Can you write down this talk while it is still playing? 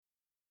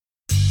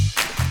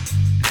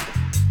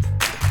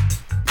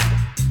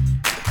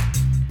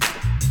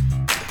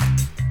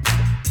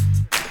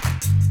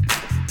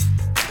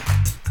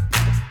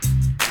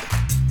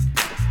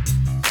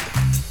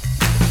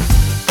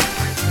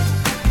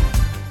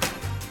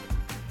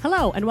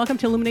Hello, and welcome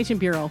to Illumination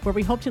Bureau, where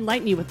we hope to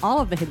enlighten you with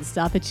all of the hidden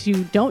stuff that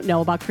you don't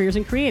know about careers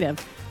in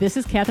creative. This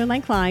is Catherine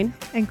Lang Klein.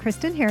 And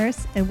Kristen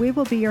Harris, and we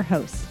will be your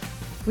hosts.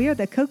 We are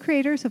the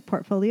co-creators of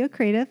Portfolio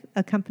Creative,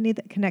 a company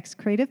that connects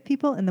creative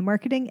people in the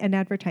marketing and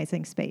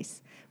advertising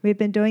space. We've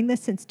been doing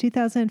this since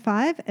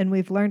 2005, and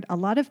we've learned a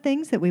lot of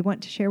things that we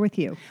want to share with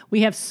you.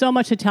 We have so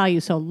much to tell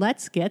you, so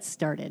let's get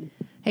started.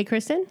 Hey,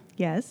 Kristen?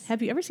 Yes?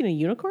 Have you ever seen a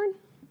unicorn?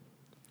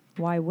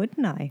 Why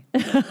wouldn't I?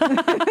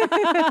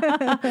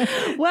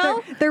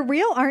 Well, they're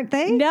real, aren't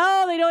they?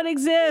 no, they don't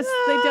exist.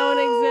 No. They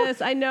don't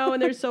exist. I know,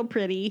 and they're so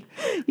pretty.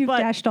 You've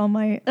dashed all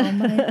my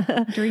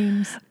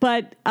dreams.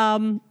 But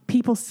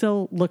people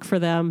still look for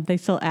them. They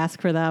still ask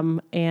for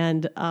them.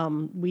 And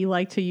we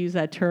like to use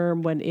that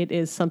term when it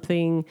is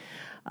something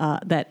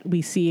that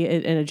we see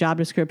in a job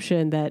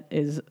description that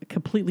is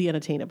completely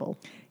unattainable.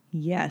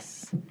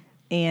 Yes.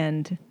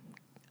 And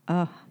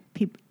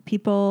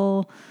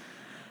people...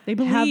 They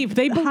believe.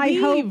 They believe. High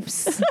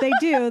hopes. They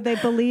do. They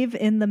believe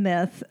in the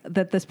myth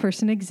that this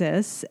person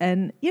exists.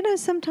 And, you know,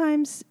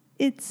 sometimes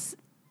it's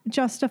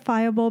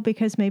justifiable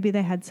because maybe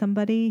they had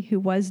somebody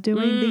who was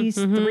doing these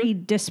three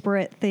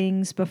disparate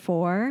things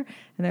before.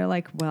 And they're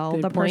like, well,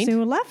 Good the point. person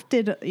who left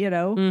did, you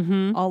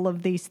know, all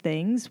of these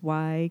things.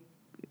 Why,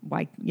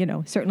 you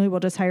know, certainly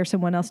we'll just hire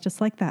someone else just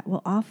like that.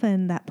 Well,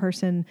 often that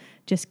person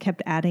just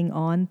kept adding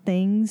on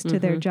things to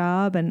their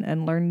job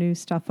and learned new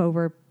stuff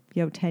over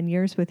 10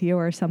 years with you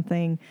or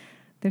something.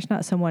 There's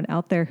not someone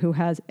out there who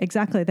has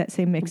exactly that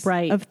same mix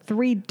of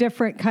three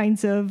different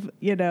kinds of,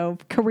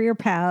 career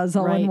paths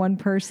all in one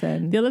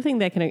person. The other thing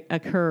that can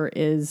occur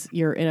is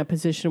you're in a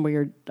position where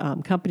your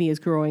company is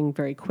growing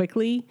very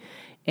quickly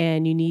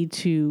and you need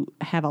to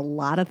have a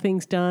lot of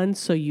things done.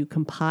 So you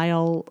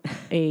compile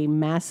a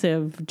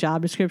massive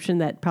job description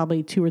that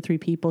probably 2 or 3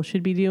 people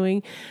should be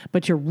doing,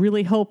 but you're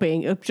really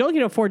hoping, you're only going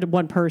to afford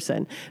one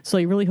person. So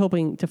you're really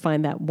hoping to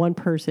find that one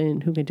person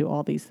who can do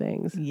all these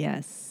things.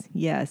 Yes.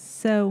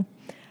 So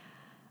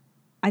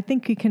I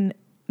think you can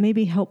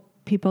maybe help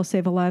people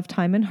save a lot of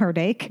time and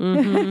heartache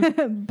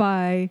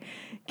by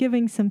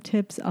giving some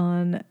tips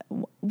on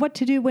what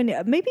to do when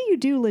maybe you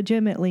do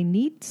legitimately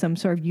need some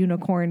sort of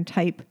unicorn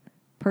type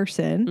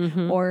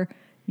person or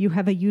you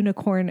have a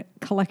unicorn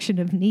collection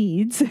of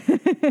needs.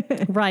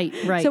 Right.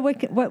 So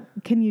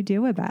what can you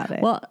do about it?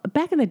 Well,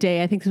 back in the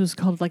day, I think this was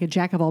called like a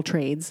jack of all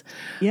trades.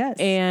 Yes.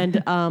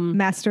 And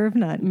master of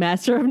none.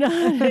 Master of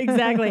none,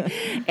 exactly.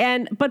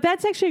 But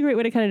that's actually a great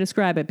way to kind of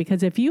describe it,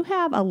 because if you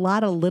have a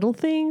lot of little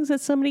things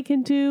that somebody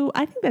can do,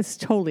 I think that's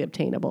totally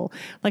obtainable.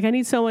 Like I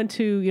need someone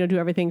to, do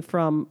everything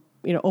from,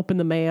 open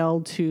the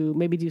mail to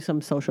maybe do some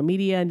social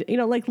media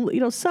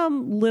and,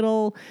 some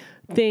little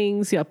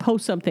things,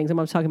 post some things. I'm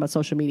talking about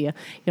social media,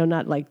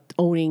 not like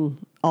owning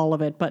all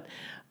of it, but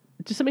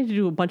just something to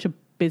do a bunch of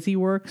busy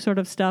work sort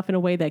of stuff in a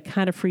way that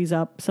kind of frees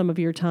up some of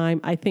your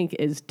time, I think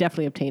is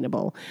definitely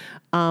obtainable.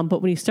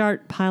 But when you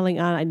start piling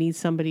on, I need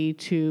somebody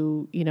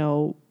to,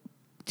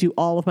 do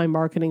all of my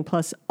marketing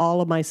plus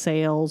all of my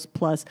sales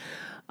plus,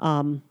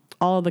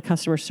 all of the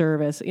customer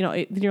service,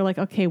 then you're like,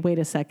 okay, wait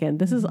a second.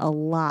 This is a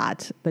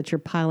lot that you're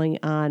piling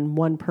on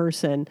one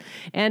person.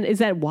 And is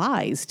that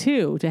wise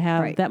too, to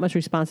have that much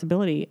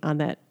responsibility on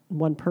that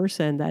one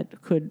person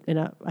that could, in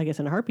a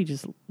heartbeat,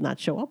 just not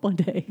show up one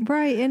day.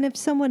 Right. And if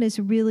someone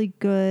is really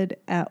good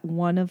at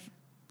one of,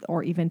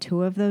 or even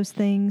two of those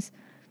things,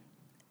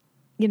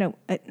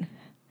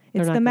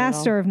 it's the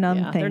master of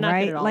none thing,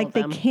 right? Like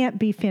they can't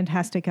be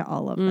fantastic at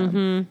all of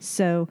them.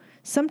 So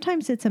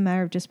sometimes it's a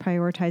matter of just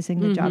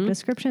prioritizing the job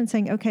description and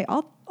saying, okay,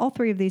 all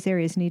 3 of these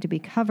areas need to be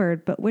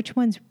covered, but which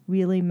ones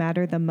really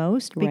matter the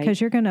most?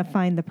 Because you're going to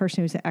find the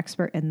person who's an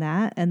expert in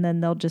that, and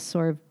then they'll just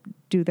sort of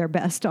do their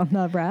best on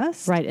the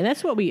rest. Right. And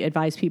that's what we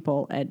advise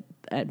people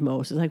at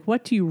most. It's like,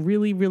 what do you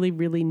really, really,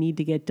 really need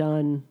to get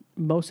done?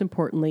 Most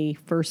importantly,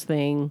 first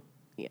thing.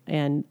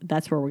 And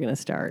that's where we're going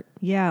to start.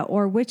 Yeah.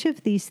 Or which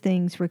of these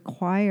things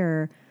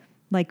require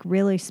like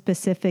really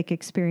specific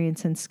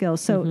experience and skills.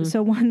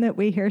 So one that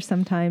we hear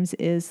sometimes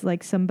is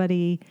like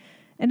somebody,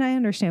 and I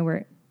understand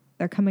where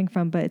they're coming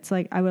from, but it's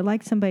like, I would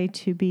like somebody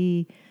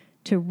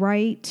to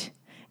write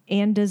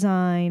and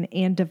design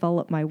and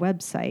develop my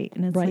website.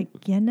 And it's like,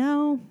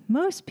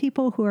 most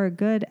people who are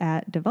good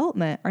at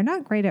development are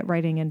not great at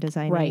writing and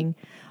designing. Right.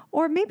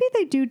 Or maybe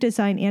they do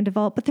design and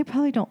develop, but they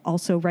probably don't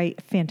also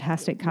write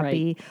fantastic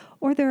copy. Right.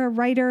 Or they're a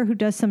writer who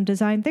does some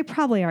design. They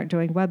probably aren't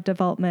doing web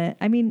development.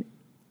 I mean,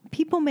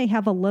 people may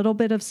have a little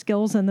bit of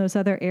skills in those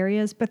other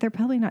areas, but they're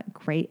probably not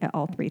great at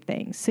all 3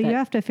 things. So you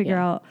have to figure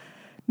out,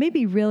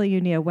 maybe really you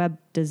need a web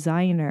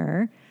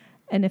designer.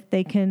 And if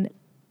they can,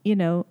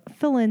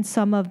 fill in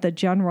some of the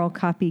general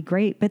copy,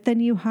 great. But then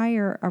you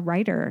hire a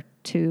writer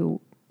to,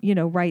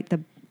 write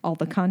all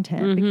the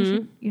content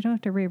because you don't have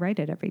to rewrite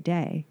it every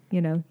day.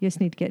 You just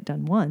need to get it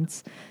done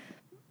once.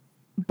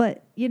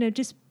 But,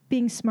 just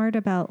being smart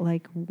about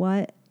like,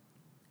 what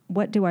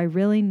do I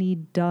really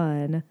need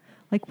done?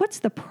 Like, what's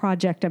the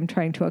project I'm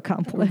trying to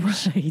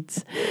accomplish?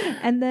 Right.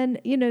 And then,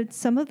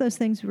 some of those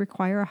things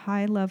require a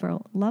high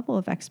level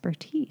of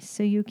expertise.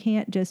 So you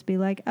can't just be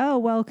like, oh,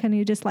 well, can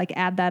you just like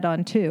add that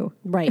on too?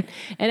 Right.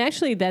 And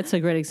actually, that's a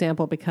great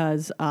example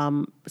because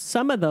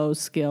some of those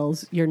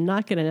skills you're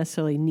not going to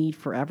necessarily need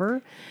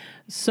forever.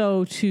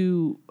 So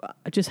to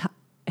just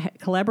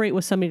collaborate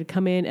with somebody to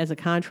come in as a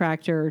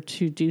contractor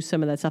to do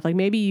some of that stuff. Like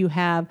maybe you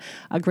have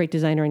a great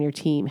designer on your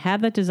team.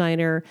 Have that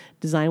designer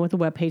design what the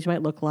web page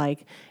might look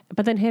like,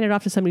 but then hand it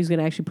off to somebody who's going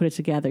to actually put it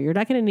together. You're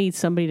not going to need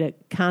somebody to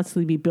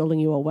constantly be building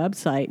you a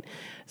website.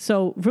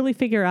 So really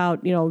figure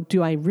out,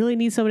 do I really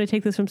need somebody to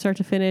take this from start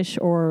to finish,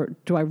 or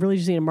do I really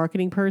just need a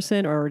marketing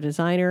person or a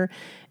designer?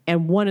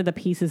 And one of the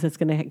pieces that's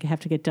going to have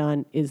to get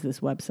done is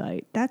this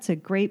website. That's a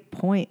great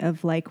point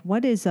of like,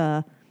 what is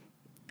a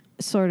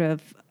sort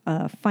of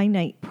a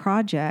finite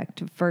project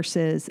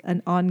versus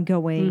an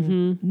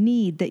ongoing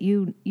need that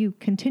you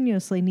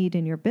continuously need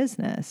in your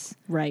business.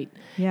 Right.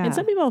 Yeah. And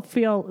some people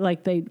feel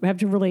like they have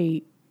to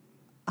really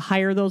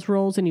hire those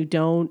roles and you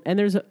don't.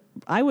 And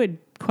I would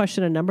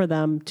question a number of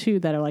them too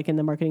that are like in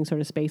the marketing sort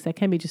of space that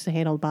can be just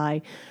handled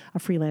by a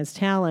freelance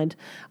talent,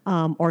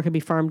 or it could be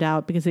farmed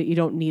out because you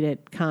don't need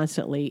it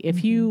constantly.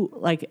 If you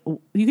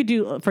could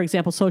do, for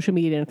example, social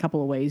media in a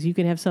couple of ways. You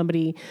can have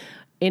somebody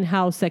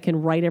in-house that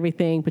can write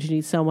everything, but you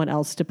need someone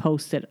else to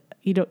post it.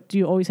 Do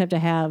you always have to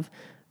have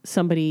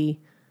somebody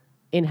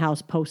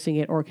in-house posting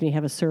it, or can you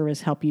have a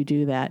service help you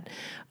do that?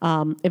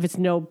 If it's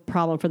no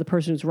problem for the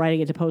person who's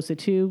writing it to post it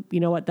too, you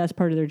know what, that's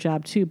part of their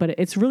job too. But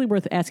it's really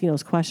worth asking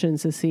those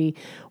questions to see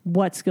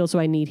what skills do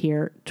I need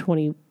here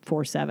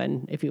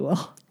 24/7, if you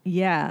will.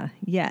 Yeah.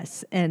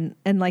 Yes. And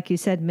like you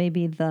said,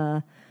 maybe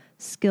the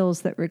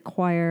skills that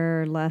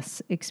require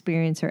less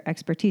experience or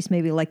expertise,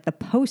 maybe like the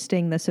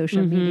posting, the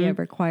social media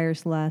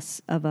requires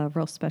less of a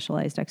real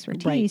specialized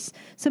expertise.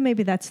 Right. So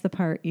maybe that's the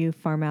part you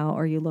farm out,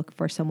 or you look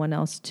for someone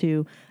else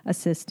to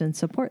assist and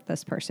support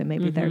this person.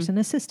 Maybe there's an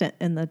assistant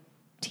in the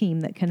team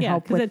that can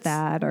help with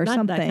that or not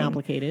something. Not that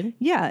complicated.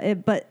 Yeah,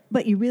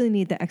 but you really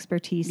need the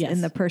expertise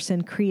in the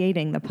person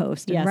creating the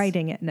post and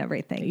writing it and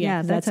everything.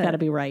 Yeah, that's got to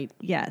be right.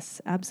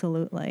 Yes,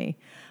 absolutely.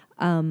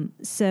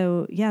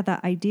 So yeah,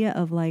 the idea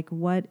of like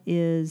what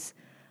is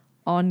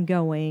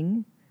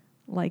ongoing,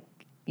 like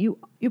you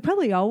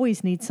probably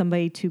always need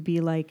somebody to be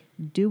like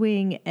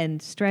doing and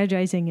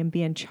strategizing and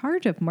be in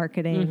charge of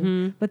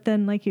marketing. But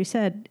then, like you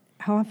said,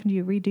 how often do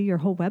you redo your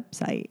whole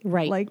website?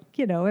 Right. Like,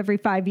 every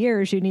 5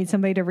 years you need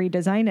somebody to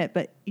redesign it,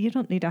 but you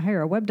don't need to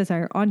hire a web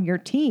designer on your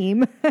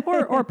team.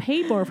 or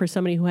pay more for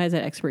somebody who has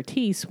that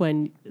expertise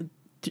when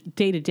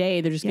day to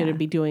day they're just going to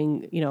be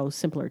doing,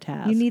 simpler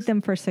tasks. You need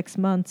them for 6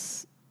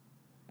 months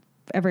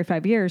every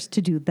 5 years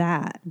to do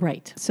that.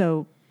 Right.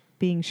 So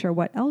being sure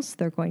what else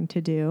they're going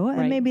to do,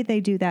 and maybe they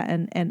do that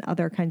and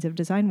other kinds of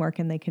design work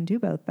and they can do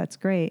both. That's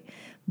great.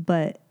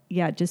 But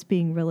yeah, just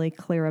being really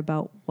clear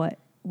about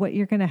what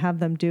you're going to have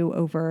them do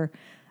over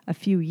a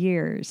few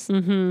years,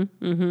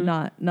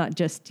 not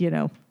just,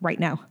 right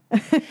now.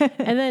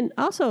 And then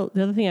also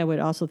the other thing I would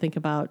also think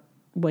about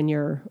when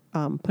you're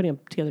putting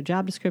together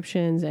job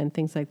descriptions and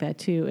things like that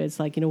too, is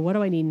like, what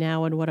do I need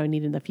now and what do I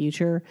need in the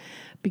future?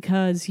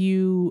 Because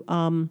you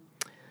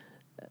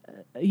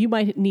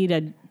might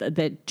need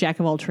that jack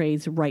of all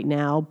trades right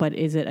now, but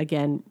is it,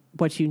 again,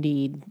 what you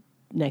need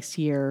next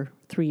year,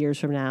 3 years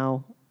from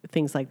now,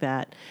 things like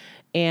that.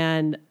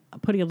 And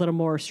putting a little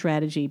more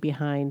strategy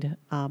behind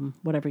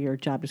whatever your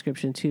job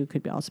description too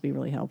could also be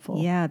really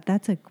helpful. Yeah,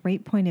 that's a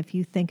great point. If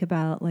you think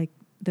about like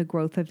the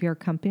growth of your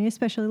company,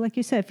 especially like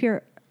you said, if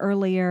you're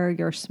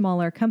you're a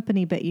smaller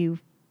company, but you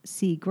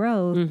see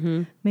growth,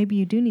 maybe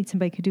you do need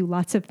somebody who could do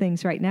lots of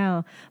things right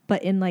now.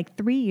 But in like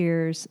 3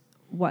 years,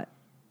 what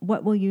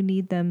will you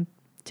need them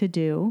to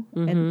do?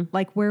 And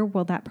like, where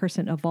will that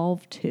person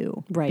evolve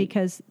to? Right.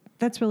 Because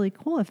that's really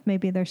cool if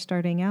maybe they're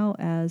starting out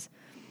as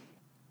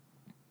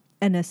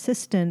an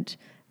assistant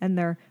and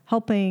they're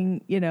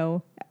helping,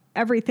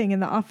 everything in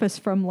the office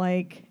from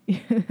like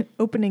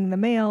opening the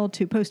mail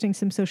to posting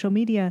some social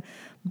media.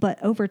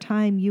 But over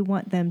time, you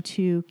want them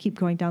to keep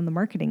going down the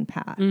marketing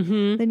path.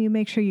 Then you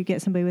make sure you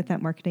get somebody with that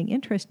marketing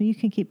interest and you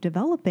can keep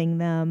developing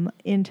them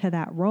into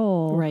that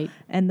role. Right.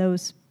 And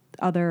those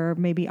other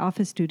maybe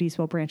office duties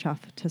will branch off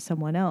to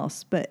someone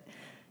else. But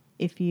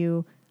if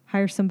you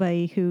hire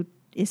somebody who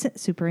isn't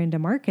super into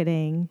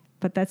marketing,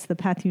 but that's the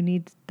path you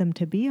need them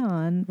to be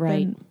on,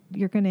 then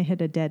you're going to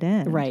hit a dead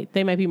end. Right.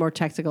 They might be more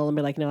technical and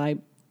be like, no,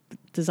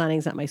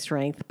 designing's not my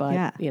strength,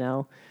 but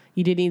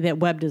you did need that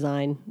web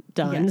design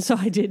done. Yes. So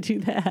I did do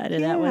that.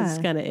 And that was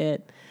kind of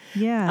it.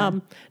 Yeah.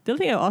 The other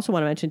thing I also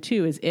want to mention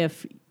too, is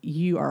if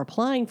you are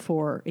applying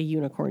for a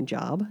unicorn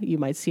job, you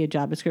might see a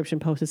job description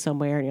posted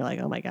somewhere and you're like,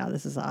 oh my God,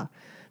 this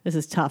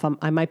is tough.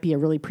 I might be a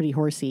really pretty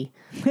horsey,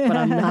 but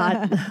I'm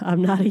not.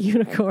 I'm not a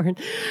unicorn.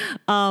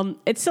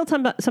 It's still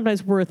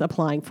sometimes worth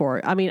applying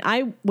for. I mean,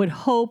 I would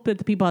hope that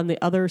the people on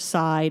the other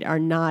side are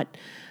not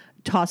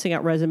tossing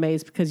out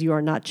resumes because you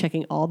are not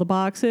checking all the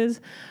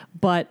boxes.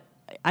 But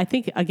I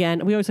think,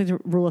 again, we always like to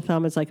rule of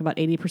thumb is like about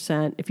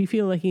 80%. If you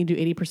feel like you can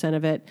do 80%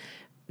 of it,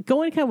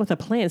 go in kind of with a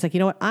plan. It's like, you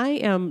know what, I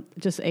am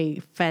just a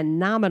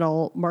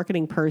phenomenal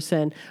marketing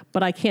person,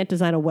 but I can't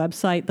design a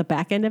website, the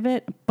back end of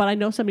it, but I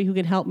know somebody who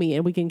can help me,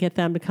 and we can get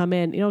them to come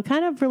in,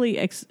 kind of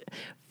really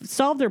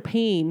solve their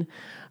pain,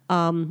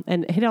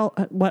 and hit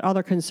out what all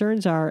their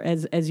concerns are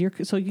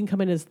so you can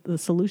come in as the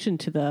solution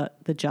to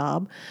the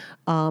job,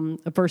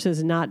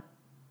 versus not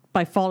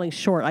by falling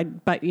short.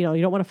 But you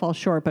don't want to fall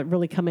short, but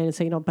really come in and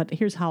say, but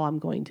here's how I'm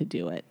going to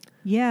do it.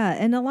 Yeah.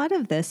 And a lot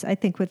of this, I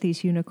think with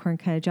these unicorn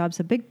kind of jobs,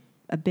 a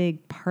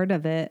big part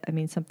of it, I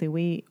mean, something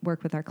we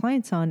work with our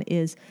clients on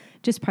is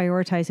just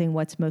prioritizing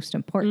what's most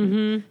important.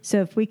 Mm-hmm.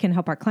 So if we can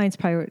help our clients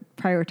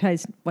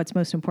prioritize what's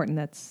most important,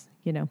 that's,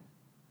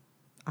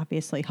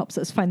 obviously helps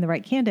us find the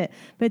right candidate.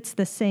 But it's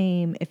the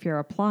same if you're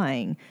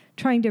applying,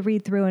 trying to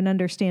read through and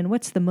understand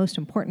what's the most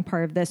important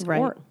part of this,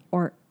 right.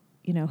 or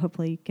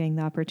hopefully getting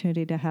the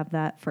opportunity to have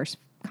that first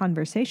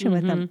conversation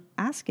mm-hmm. with them,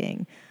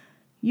 asking,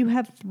 you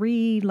have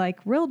 3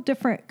 real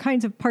different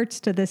kinds of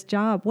parts to this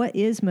job. What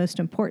is most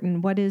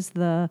important? What is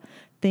the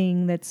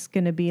thing that's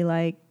going to be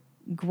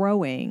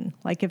growing?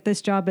 If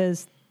this job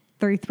is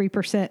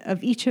 33%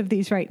 of each of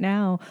these right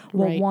now,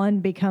 will right.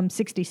 one become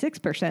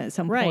 66% at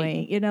some right.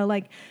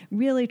 point?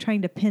 Really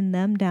trying to pin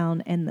them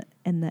down. And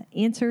the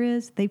answer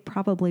is they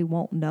probably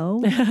won't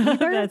know either.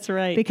 That's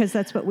right. Because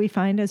that's what we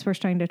find as we're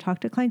starting to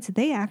talk to clients.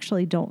 They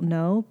actually don't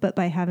know, but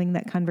by having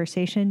that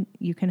conversation,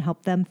 you can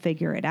help them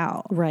figure it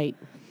out. Right.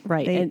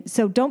 Right.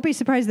 So don't be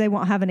surprised they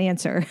won't have an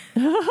answer.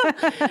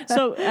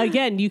 So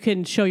again, you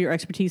can show your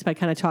expertise by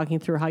kind of talking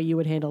through how you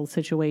would handle the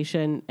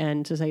situation,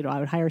 and to say, I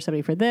would hire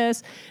somebody for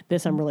this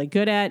I'm really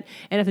good at.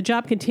 And if the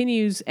job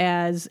continues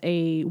as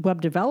a web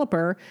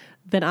developer,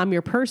 then I'm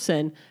your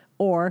person.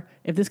 Or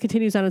if this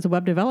continues on as a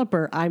web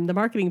developer, I'm the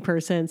marketing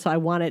person. So I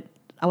want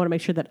to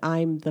make sure that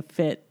I'm the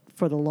fit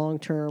for the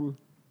long-term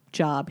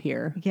job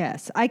here.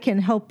 Yes, I can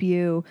help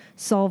you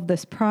solve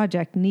this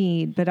project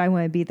need, but I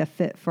want to be the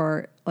fit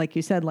for, like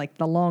you said,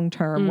 the long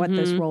term, mm-hmm. what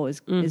this role is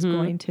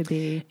going to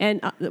be.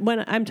 And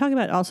when I'm talking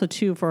about also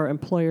too for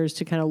employers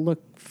to kind of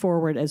look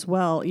forward as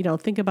well,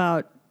 think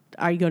about,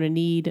 are you going to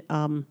need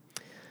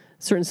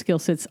certain skill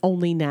sets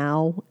only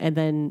now, and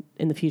then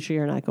in the future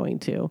you're not going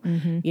to,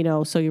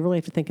 mm-hmm. So you really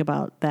have to think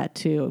about that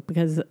too,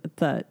 because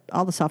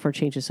all the software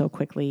changes so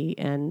quickly,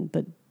 and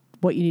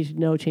what you need to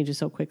know changes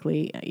so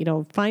quickly.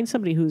 Find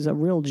somebody who's a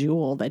real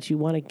jewel that you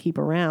want to keep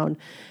around,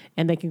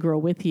 and they can grow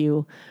with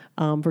you,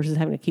 versus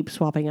having to keep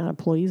swapping out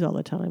employees all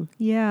the time.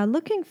 Yeah,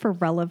 looking for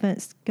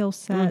relevant skill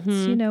sets.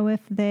 Mm-hmm. If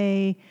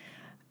they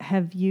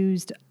have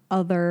used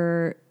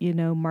other,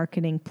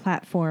 marketing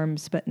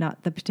platforms, but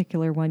not the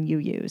particular one you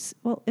use.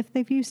 Well, if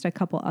they've used a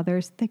couple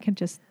others,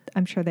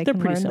 I'm sure they're can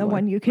learn similar. The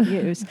one you can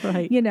use.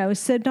 Right.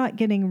 So not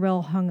getting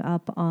real hung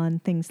up on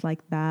things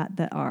like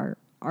that are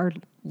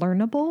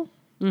learnable.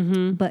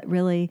 Mm-hmm. But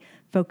really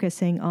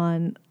focusing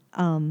on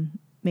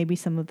maybe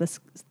some of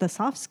the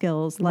soft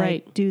skills,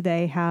 right.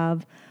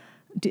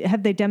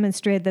 have they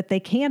demonstrated that they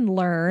can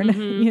learn,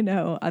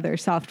 mm-hmm. Other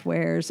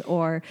softwares,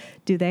 or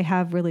do they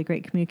have really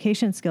great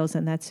communication skills?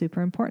 And that's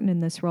super important in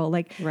this role.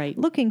 Right.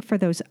 Looking for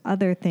those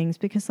other things,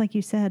 because like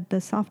you said,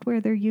 the software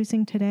they're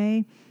using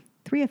today,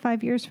 3 to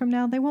 5 years from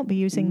now, they won't be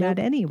using that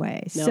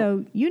anyway. Nope.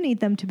 So you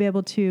need them to be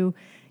able to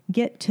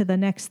get to the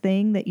next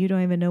thing that you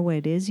don't even know what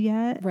it is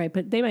yet. Right,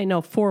 but they might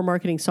know 4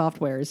 marketing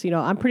softwares.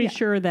 I'm pretty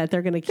sure that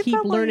they're going to keep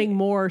learning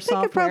more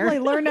software. They could probably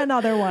learn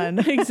another one.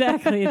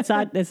 Exactly. It's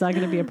not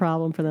going to be a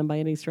problem for them by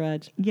any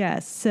stretch.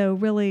 Yes. So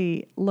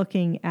really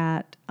looking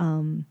at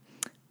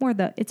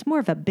it's more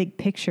of a big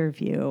picture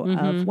view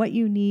mm-hmm. of what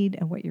you need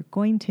and what you're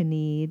going to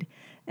need,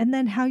 and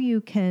then how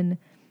you can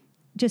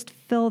just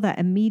fill that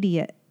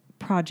immediate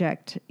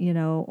project,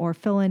 or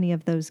fill any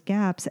of those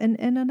gaps. And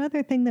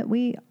another thing that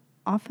we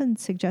often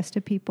suggest to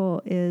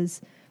people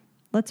is,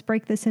 let's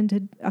break this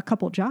into a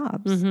couple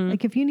jobs. Mm-hmm.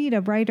 If you need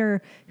a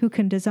writer who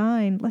can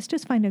design, let's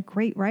just find a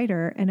great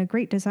writer and a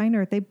great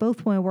designer. They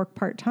both want to work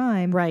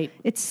part-time. Right.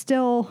 You're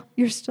still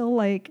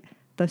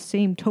the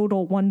same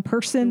total one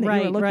person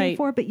that you were looking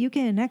for, but you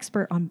get an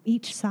expert on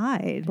each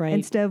side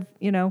instead of,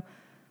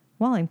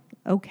 well, I'm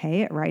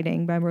okay at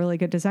writing, but I'm a really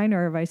good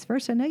designer, or vice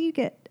versa. Now you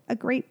get a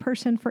great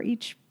person for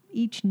each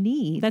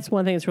need. That's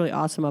one thing that's really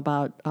awesome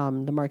about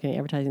the marketing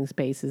advertising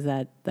space, is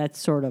that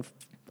sort of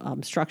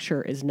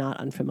structure is not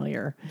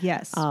unfamiliar.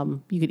 Yes.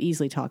 You could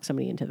easily talk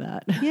somebody into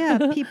that.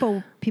 Yeah.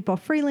 People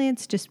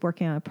freelance, just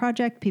working on a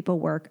project. People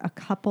work a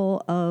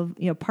couple of,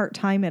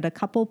 part-time at a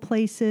couple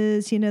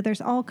places.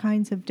 There's all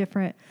kinds of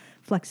different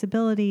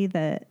flexibility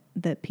that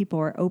people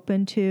are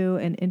open to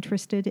and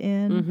interested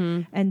in.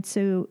 Mm-hmm. And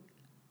so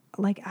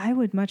I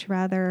would much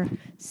rather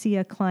see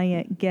a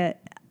client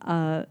get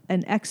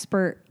an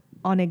expert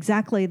on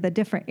exactly the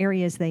different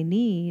areas they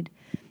need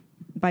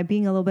by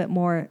being a little bit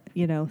more,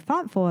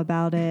 thoughtful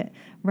about it,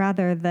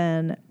 rather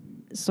than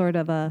sort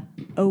of a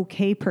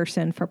okay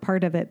person for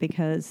part of it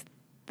because,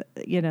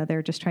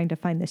 they're just trying to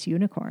find this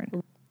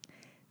unicorn.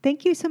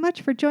 Thank you so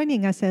much for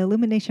joining us at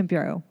Illumination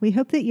Bureau. We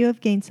hope that you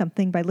have gained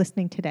something by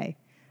listening today.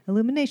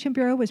 Illumination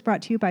Bureau was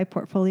brought to you by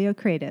Portfolio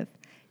Creative.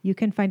 You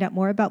can find out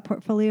more about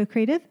Portfolio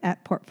Creative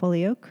at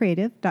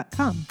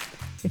portfoliocreative.com.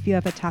 If you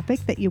have a topic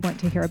that you want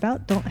to hear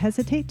about, don't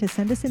hesitate to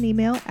send us an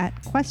email at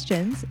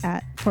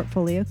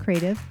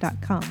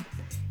questions@portfoliocreative.com.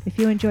 If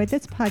you enjoyed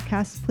this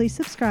podcast, please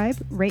subscribe,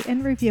 rate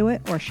and review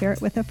it, or share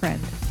it with a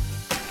friend.